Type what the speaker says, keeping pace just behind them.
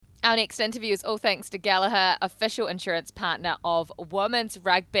Our next interview is all thanks to Gallagher, official insurance partner of women's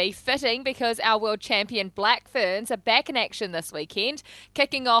rugby. Fitting because our world champion Black Ferns are back in action this weekend,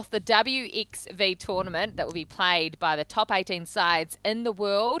 kicking off the WXV tournament that will be played by the top 18 sides in the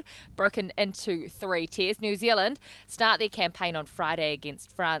world, broken into three tiers. New Zealand start their campaign on Friday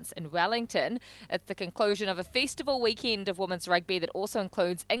against France in Wellington. It's the conclusion of a festival weekend of women's rugby that also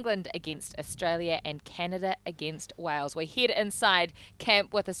includes England against Australia and Canada against Wales. We head inside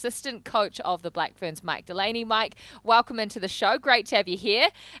camp with assistant coach of the Black Ferns, Mike Delany. Mike, welcome into the show. Great to have you here.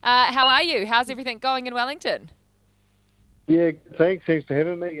 How are you? How's everything going in Wellington? Yeah, thanks. Thanks for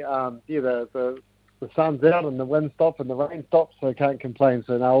having me. The sun's out and the wind stopped and the rain stopped, so I can't complain.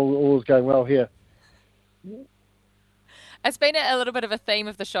 So now all's going well here. It's been a little bit of a theme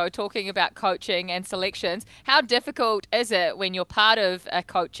of the show, talking about coaching and selections. How difficult is it when you're part of a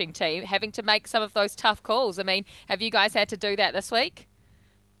coaching team, having to make some of those tough calls? I mean, have you guys had to do that this week?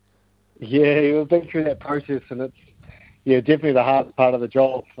 Yeah, we've been through that process, and it's definitely the hardest part of the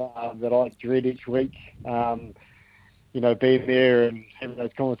job that I dread each week. Being there and having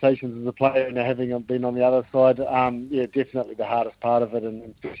those conversations as a player and having been on the other side, definitely the hardest part of it,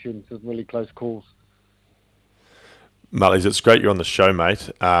 and especially in some really close calls. Mullies, it's great you're on the show,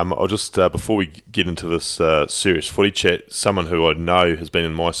 mate. I'll just, before we get into this serious footy chat, someone who I know has been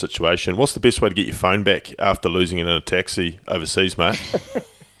in my situation, what's the best way to get your phone back after losing it in a taxi overseas, mate?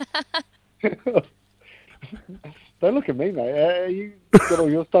 Don't look at me, mate. You got all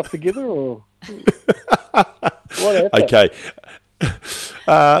your stuff together, or what happened? Okay.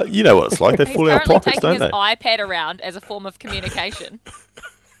 You know what it's like. They fall out of pockets, don't they? He's currently taking his iPad around as a form of communication.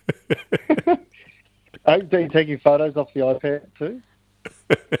 Are you taking photos off the iPad too?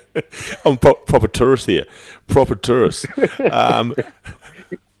 I'm proper tourist here. Proper tourist. It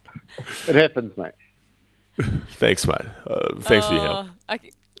happens, mate. Thanks, mate. Thanks for your help. Okay.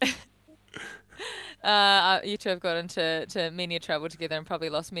 You two have got into many a trouble together and probably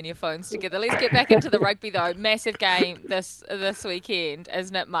lost many a phones together. Let's get back into the rugby though. Massive game this weekend,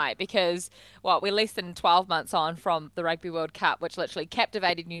 isn't it, mate? Because we're less than 12 months on from the Rugby World Cup, which literally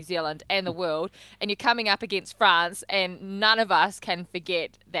captivated New Zealand and the world. And you're coming up against France, and none of us can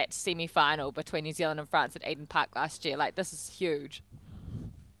forget that semi-final between New Zealand and France at Eden Park last year. Like, this is huge.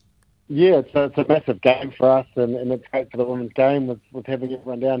 Yeah, it's a massive game for us, and it's great for the women's game with having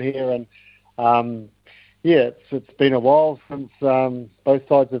everyone down here. And it's been a while since both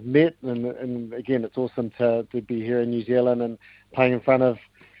sides have met, and again, it's awesome to be here in New Zealand and playing in front of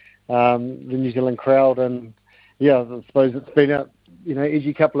the New Zealand crowd. And I suppose it's been a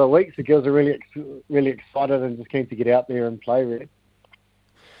edgy couple of weeks. The girls are really excited and just keen to get out there and play. Really.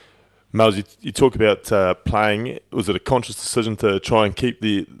 Miles, you talk about playing. Was it a conscious decision to try and keep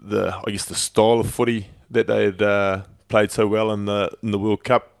the style of footy that they had played so well in the World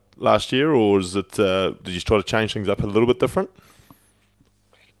Cup last year, or is it? Did you try to change things up a little bit different?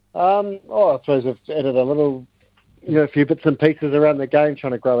 I suppose we've added a few bits and pieces around the game,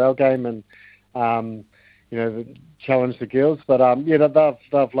 trying to grow our game and challenge the girls. But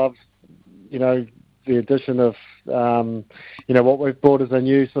they've loved the addition of what we've brought as a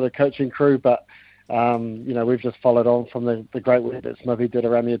new sort of coaching crew. But we've just followed on from the great work that Smithy did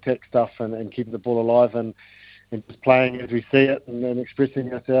around the attack stuff and keeping the ball alive and just playing as we see it and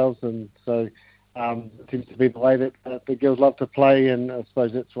expressing ourselves. And so it seems to be the way that the girls love to play, and I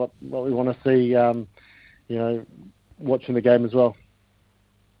suppose that's what we want to see, watching the game as well.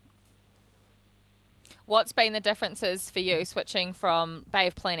 What's been the differences for you switching from Bay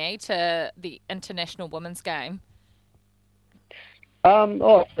of Plenty to the international women's game?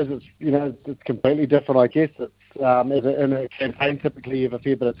 I suppose it's completely different, I guess. It's in a campaign, typically you have a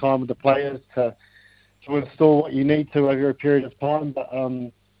fair bit of time with the players to install what you need to over a period of time. But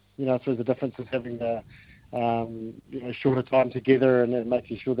I suppose the difference is having the shorter time together and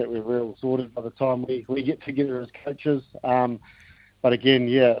making sure that we're real sorted by the time we get together as coaches. But again,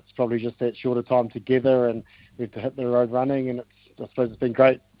 it's probably just that shorter time together, and we have to hit the road running. And I suppose it's been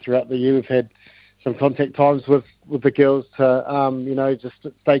great throughout the year. We've had some contact times with the girls to just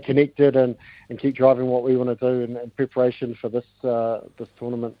stay connected and keep driving what we want to do in preparation for this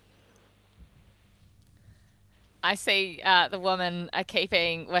tournament. I see the women are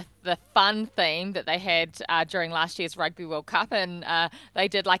keeping with the fun theme that they had during last year's Rugby World Cup, and they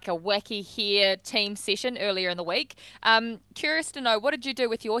did like a wacky hair team session earlier in the week. Curious to know, what did you do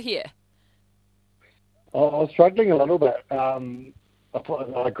with your hair? I was struggling a little bit. I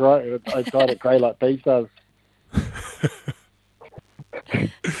thought I dyed it grey like Beef does.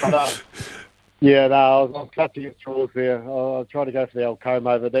 But, I was clutching at straws there. I tried to go for the old comb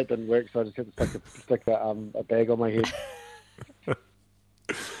over. That didn't work, so I just had to stick a bag on my head.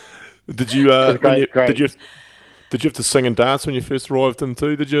 Did you It was when you great, great. did you have to sing and dance when you first arrived in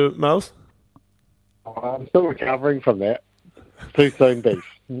too? Did you, Miles? I'm still recovering from that. Too soon beef.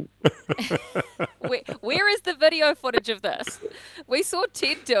 Where is the video footage of this? We saw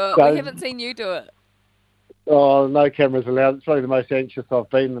Ted do it. We So, haven't seen you do it. oh, no cameras allowed. It's probably the most anxious I've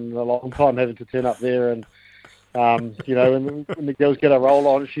been in a long time, having to turn up there. And when the girls get a roll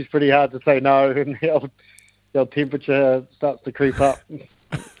on, she's pretty hard to say no, and the old temperature starts to creep up.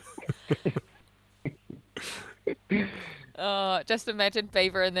 Oh, just imagine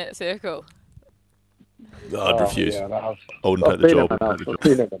Beaver in that circle. I'd refuse. Yeah, no, I wouldn't take the job. I've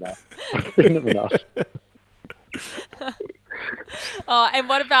seen him enough. I've seen him enough. Oh, and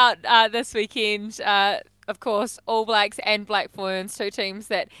what about this weekend? Of course, All Blacks and Black Ferns, two teams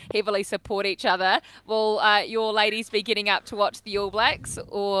that heavily support each other. Will your ladies be getting up to watch the All Blacks,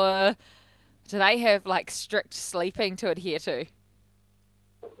 or do they have like strict sleeping to adhere to?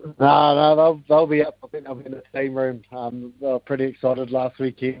 No, they'll be up. I think they'll be in the same room. They were pretty excited last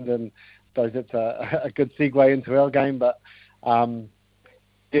weekend, and I suppose it's a good segue into our game. But we're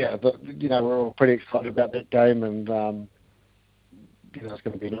all pretty excited about that game, and it's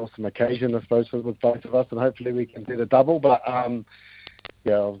going to be an awesome occasion, I suppose, with both of us, and hopefully we can do the double. But I'll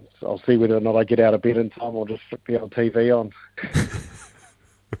see whether or not I get out of bed in time or just flick the old TV on.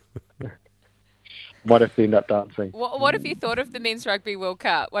 Might have to end up dancing. What have you thought of the Men's Rugby World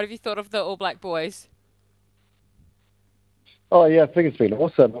Cup? What have you thought of the All Black boys? Oh, yeah, I think it's been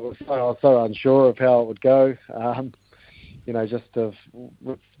awesome. I was so unsure of how it would go,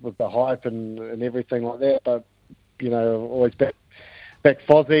 with the hype and everything like that. But, always back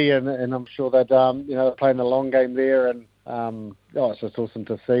Fozzie, and I'm sure that, they're playing the long game there. And, it's just awesome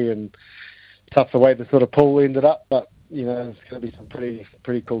to see, and tough the way the sort of pool ended up. But, there's going to be some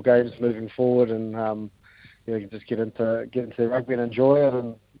pretty cool games moving forward, and, you can just get into the rugby and enjoy it.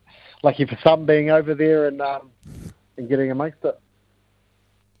 And lucky for some being over there and getting amongst it.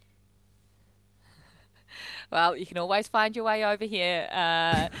 Well, you can always find your way over here.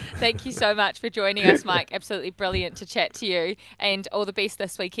 Thank you so much for joining us, Mike. Absolutely brilliant to chat to you. And all the best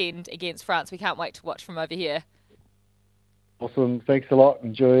this weekend against France. We can't wait to watch from over here. Awesome. Thanks a lot.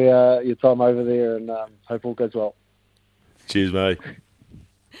 Enjoy your time over there, and hope all goes well. Cheers, mate.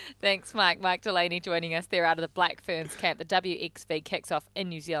 Thanks, Mike. Mike Delany joining us there out of the Black Ferns camp. The WXV kicks off in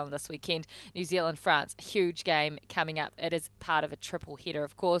New Zealand this weekend. New Zealand-France, huge game coming up. It is part of a triple header,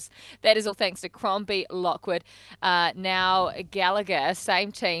 of course. That is all thanks to Crombie Lockwood. Now Gallagher,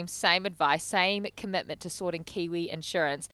 same team, same advice, same commitment to sorting Kiwi insurance.